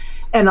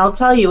 And I'll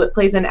tell you, it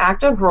plays an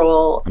active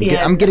role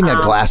I'm getting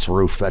a glass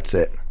roof. That's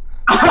it.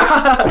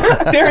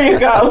 There you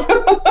go.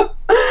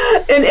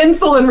 In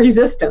insulin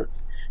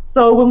resistance.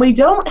 So when we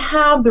don't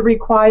have the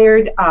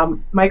required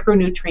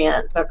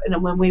micronutrients,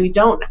 and when we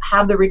don't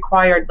have the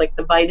required, like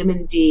the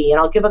vitamin D,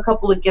 and I'll give a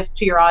couple of gifts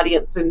to your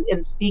audience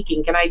in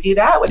speaking. Can I do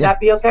that? Would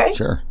that be okay?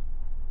 Sure.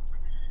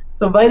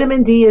 So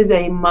vitamin D is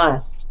a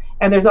must.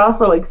 And there's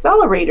also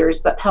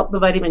accelerators that help the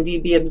vitamin D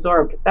be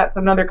absorbed. That's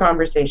another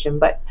conversation.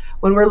 But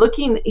when we're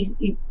looking,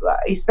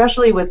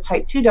 especially with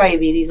type 2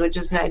 diabetes, which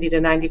is 90 to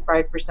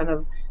 95%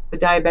 of the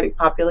diabetic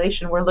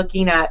population, we're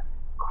looking at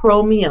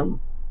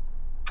chromium,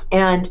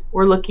 and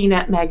we're looking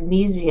at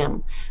magnesium,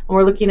 and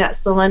we're looking at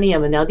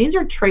selenium. And now these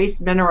are trace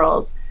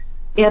minerals.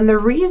 And the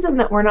reason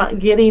that we're not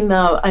getting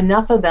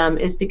enough of them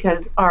is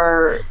because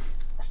our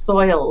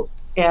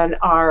soils and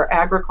our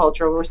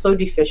agriculture, we're so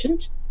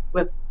deficient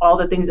with all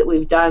the things that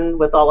we've done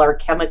with all our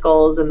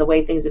chemicals and the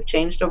way things have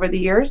changed over the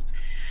years.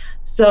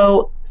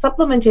 So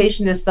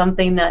supplementation is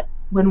something that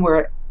when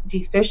we're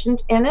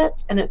deficient in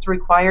it and it's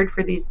required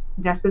for these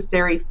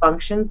necessary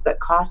functions that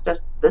cost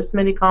us this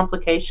many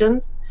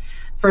complications,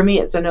 for me,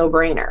 it's a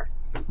no-brainer.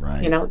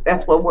 Right. You know,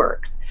 that's what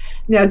works.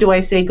 Now, do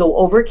I say go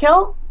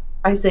overkill?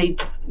 I say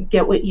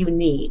get what you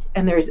need,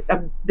 and there's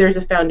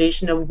a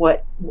foundation of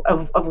what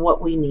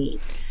we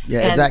need. Yeah,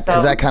 and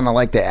is that kind of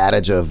like the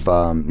adage of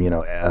a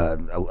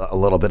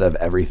little bit of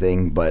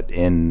everything, but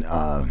in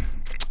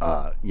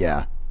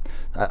yeah.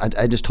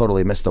 I just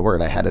totally missed the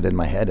word. I had it in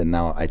my head, and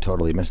now I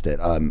totally missed it.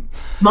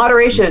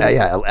 Moderation.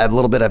 Yeah, a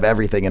little bit of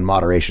everything in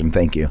moderation.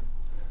 Thank you.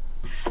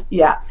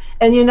 Yeah.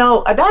 And, you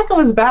know, that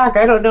goes back,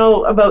 I don't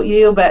know about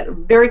you, but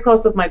very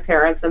close with my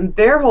parents and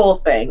their whole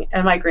thing,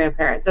 and my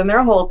grandparents, and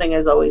their whole thing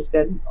has always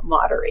been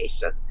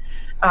moderation.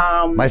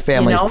 My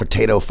family's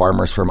potato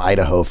farmers from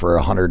Idaho for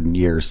 100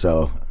 years,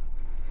 so.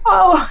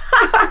 Oh,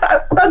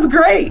 that's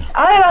great.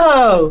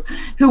 Idaho.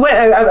 Who went,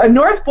 a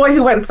North boy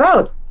who went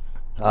south.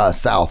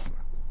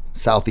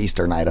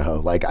 Southeastern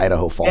Idaho, like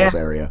Idaho Falls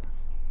area.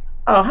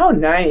 Oh, how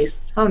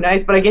nice. How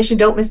nice. But I guess you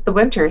don't miss the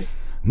winters.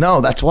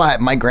 No, that's why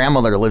my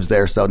grandmother lives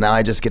there. So now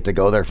I just get to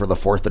go there for the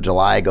 4th of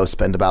July, go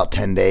spend about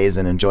 10 days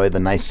and enjoy the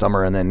nice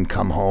summer and then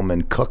come home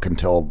and cook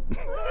until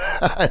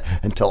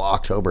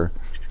October.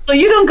 So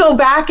you don't go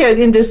back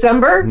in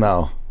December?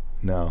 No.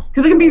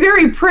 Because it can be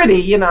very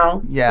pretty, you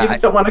know. Yeah. You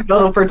just don't want to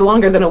go for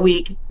longer than a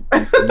week.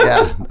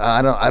 Yeah,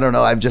 I don't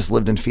know. I've just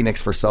lived in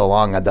Phoenix for so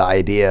long. The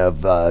idea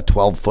of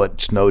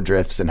 12-foot snow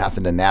drifts and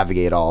having to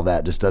navigate all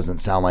that just doesn't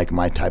sound like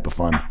my type of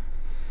fun.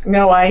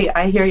 No,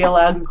 I hear you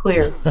loud and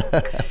clear.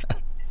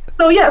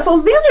 So these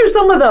are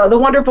some of the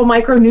wonderful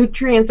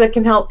micronutrients that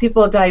can help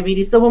people with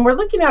diabetes. So when we're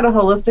looking at a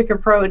holistic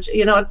approach,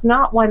 you know, it's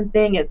not one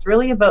thing. It's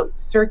really about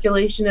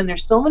circulation, and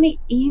there's so many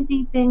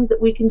easy things that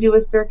we can do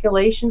with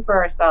circulation for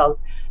ourselves.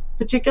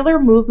 Particular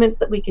movements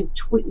that we can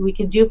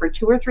do for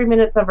 2 or 3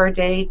 minutes of our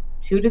day,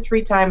 2 to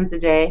 3 times a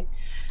day.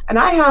 And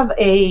I have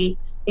a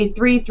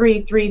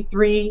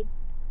 3-3-3-3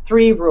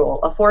 rule,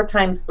 a 4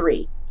 times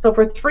 3. So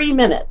for 3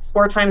 minutes,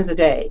 4 times a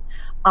day,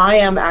 I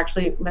am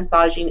actually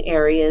massaging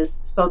areas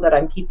so that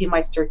I'm keeping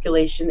my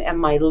circulation and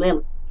my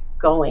lymph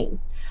going.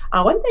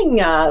 One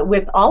thing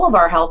with all of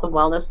our health and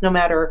wellness, no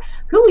matter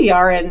who we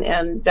are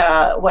and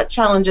what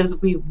challenges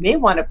we may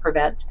want to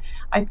prevent,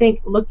 I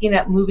think looking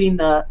at moving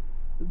the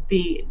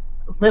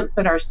lymph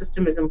in our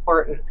system is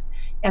important.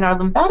 And our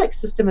lymphatic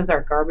system is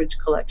our garbage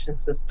collection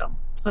system.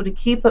 So to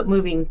keep it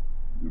moving,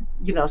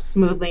 you know,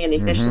 smoothly and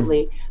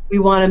efficiently, we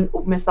want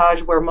to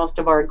massage where most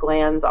of our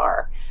glands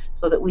are,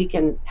 so that we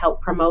can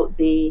help promote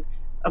the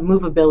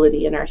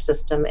movability in our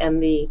system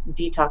and the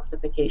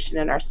detoxification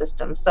in our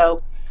system. So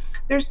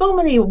there's so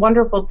many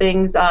wonderful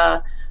things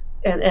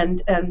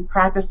and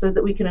practices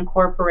that we can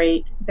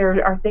incorporate.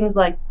 There are things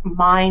like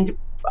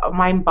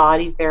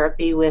mind-body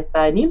therapy with,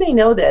 and you may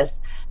know this,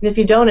 and if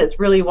you don't, it's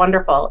really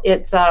wonderful.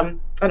 It's I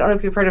don't know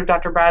if you've heard of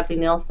Dr. Bradley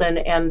Nielsen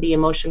and the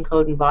emotion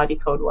code and body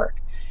code work,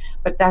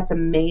 but that's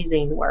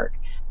amazing work.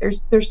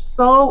 There's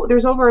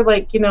over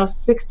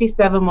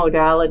 67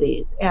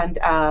 modalities, and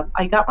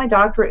I got my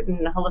doctorate in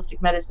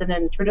holistic medicine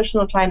and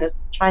traditional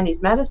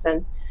Chinese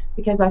medicine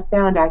because I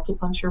found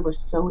acupuncture was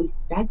so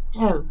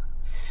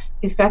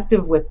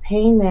effective with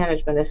pain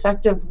management,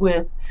 effective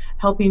with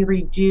helping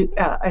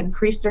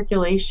increase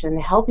circulation,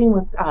 helping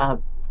with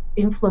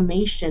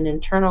inflammation,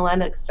 internal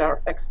and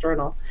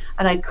external.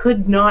 And I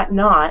could not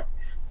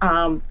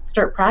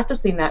start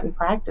practicing that in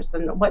practice,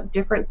 and what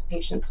difference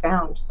patients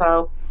found.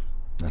 So,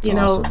 that's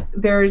awesome.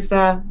 There's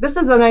this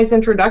is a nice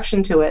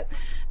introduction to it,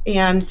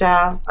 and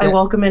I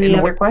welcome any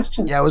other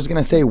questions. Yeah, I was going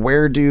to say,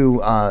 where do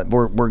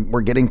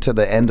we're getting to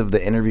the end of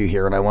the interview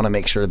here, and I want to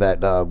make sure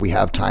that we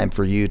have time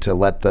for you to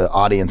let the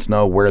audience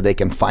know where they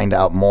can find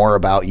out more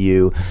about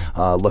you,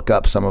 look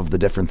up some of the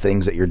different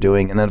things that you're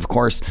doing, and then of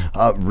course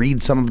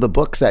read some of the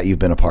books that you've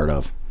been a part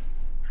of.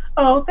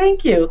 Oh,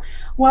 thank you.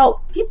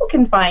 Well, people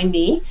can find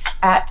me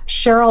at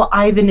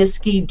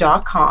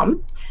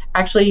CherylIvaniski.com.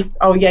 Actually,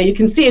 you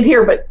can see it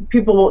here, but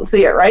people won't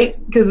see it, right?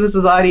 Because this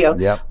is audio.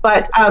 Yep.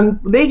 But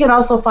they can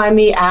also find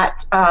me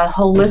at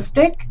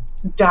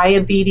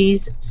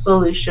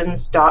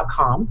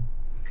holisticdiabetessolutions.com.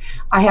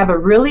 I have a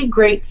really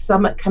great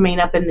summit coming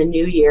up in the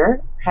new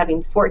year,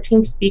 having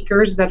 14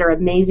 speakers that are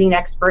amazing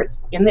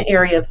experts in the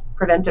area of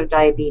preventive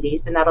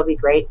diabetes, and that'll be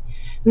great.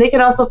 And they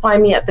can also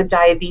find me at the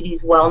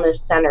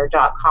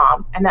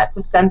diabeteswellnesscenter.com, and that's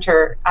a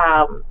center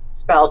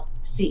spelled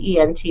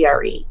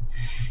CENTRE.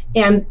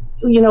 And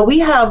we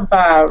have,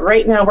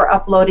 right now we're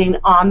uploading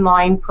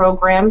online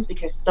programs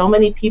because so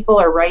many people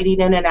are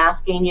writing in and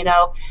asking,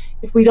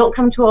 if we don't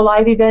come to a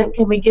live event,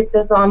 can we get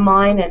this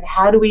online? And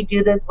how do we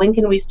do this? When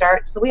can we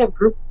start? So we have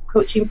group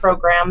coaching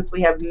programs.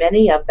 We have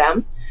many of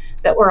them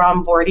that we're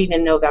onboarding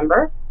in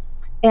November.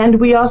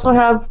 And we also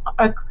have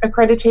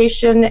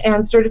accreditation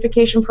and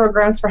certification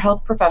programs for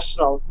health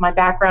professionals. My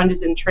background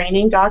is in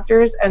training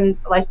doctors and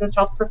licensed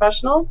health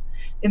professionals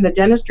in the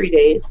dentistry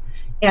days.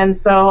 And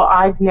so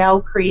I've now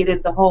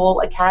created the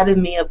whole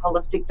Academy of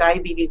Holistic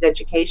Diabetes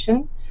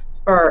Education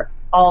for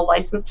all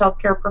licensed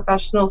healthcare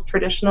professionals,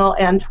 traditional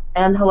and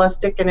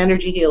holistic and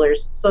energy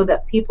healers, so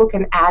that people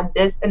can add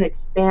this and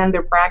expand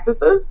their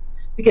practices,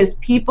 because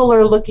people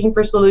are looking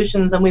for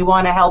solutions, and we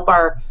want to help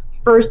our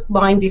first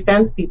line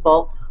defense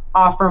people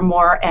offer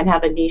more and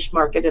have a niche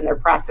market in their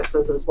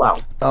practices as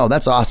well. Oh,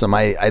 that's awesome.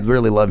 I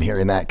really love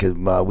hearing that, because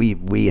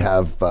we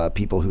have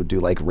people who do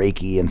like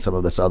Reiki and some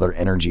of this other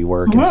energy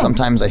work. Mm-hmm. And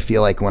sometimes I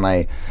feel like when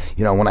I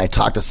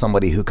talk to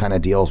somebody who kind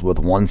of deals with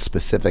one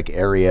specific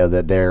area,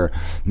 that they're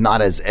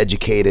not as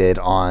educated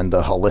on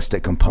the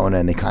holistic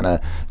component. They kind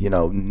of,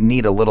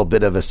 need a little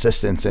bit of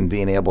assistance in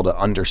being able to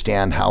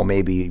understand how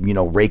maybe,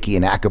 Reiki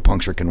and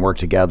acupuncture can work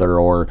together,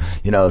 or,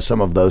 some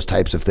of those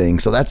types of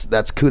things. So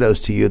that's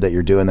kudos to you that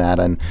you're doing that.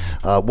 And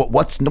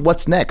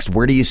what's next?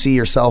 Where do you see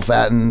yourself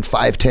at in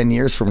 5-10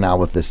 years from now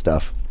with this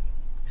stuff?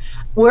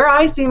 Where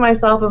I see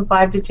myself in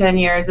 5 to 10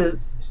 years is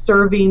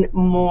serving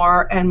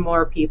more and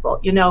more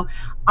people.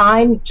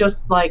 I'm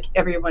just like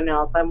everyone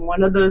else. I'm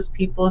one of those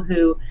people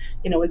who,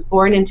 was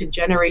born into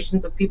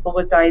generations of people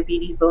with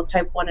diabetes, both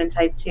type 1 and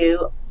type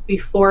 2,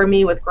 before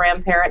me with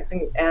grandparents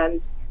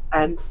and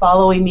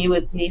following me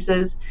with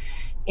nieces.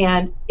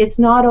 And it's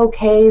not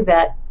okay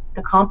that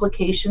the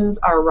complications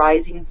are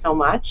rising so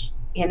much.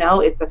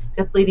 It's a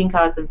fifth leading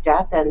cause of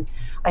death, and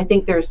I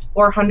think there's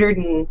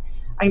 4,000,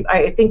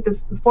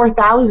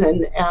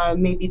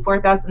 maybe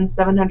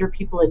 4,700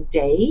 people a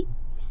day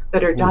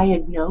that are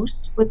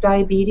diagnosed with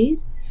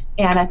diabetes,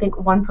 and I think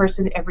one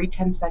person every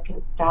 10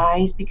 seconds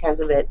dies because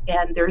of it,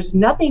 and there's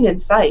nothing in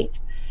sight,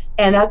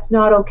 and that's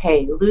not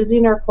okay.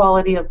 Losing our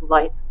quality of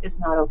life is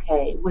not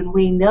okay when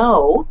we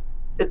know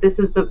that this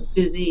is the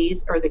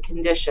disease or the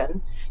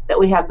condition that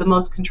we have the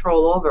most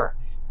control over.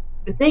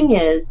 The thing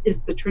is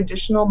the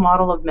traditional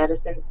model of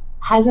medicine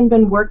hasn't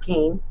been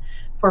working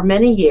for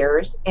many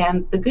years,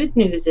 and the good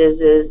news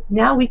is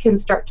now we can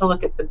start to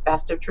look at the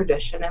best of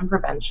tradition and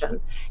prevention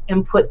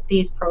and put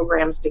these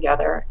programs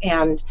together.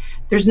 And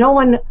there's no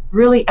one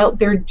really out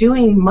there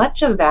doing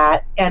much of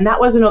that, and that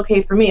wasn't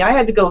okay for me. I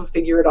had to go and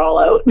figure it all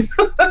out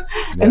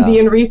and be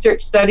in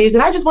research studies,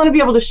 and I just want to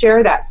be able to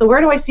share that. So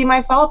where do I see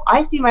myself?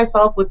 I see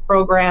myself with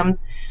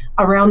programs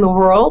around the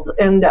world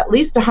in at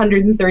least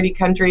 130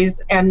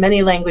 countries and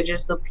many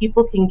languages, so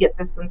people can get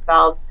this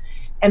themselves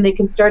and they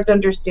can start to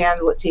understand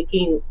what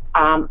taking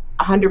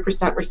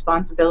 100%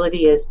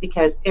 responsibility is,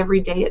 because every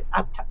day it's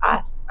up to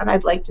us. And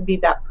I'd like to be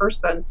that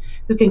person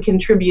who can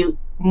contribute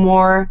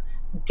more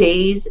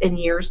days and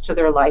years to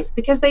their life,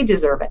 because they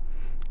deserve it.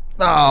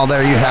 Oh,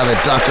 there you have it.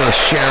 Dr.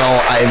 Cheryl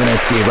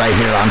Ivaniski right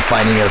here on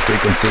Finding Your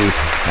Frequency.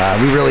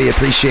 We really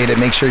appreciate it.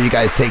 Make sure you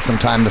guys take some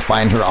time to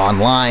find her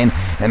online.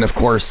 And of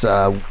course,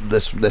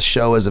 this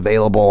show is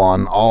available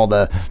on all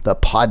the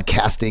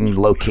podcasting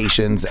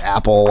locations,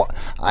 Apple,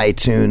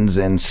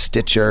 iTunes, and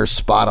Stitcher,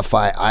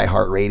 Spotify,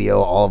 iHeartRadio,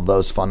 all of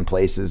those fun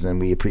places. And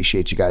we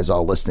appreciate you guys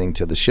all listening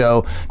to the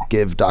show.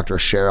 Give Dr.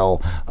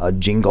 Cheryl a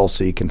jingle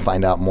so you can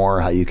find out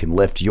more how you can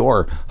lift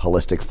your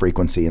holistic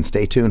frequency. And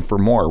stay tuned for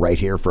more right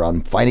here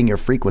on Finding Your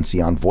Frequency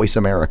on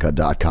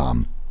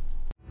VoiceAmerica.com.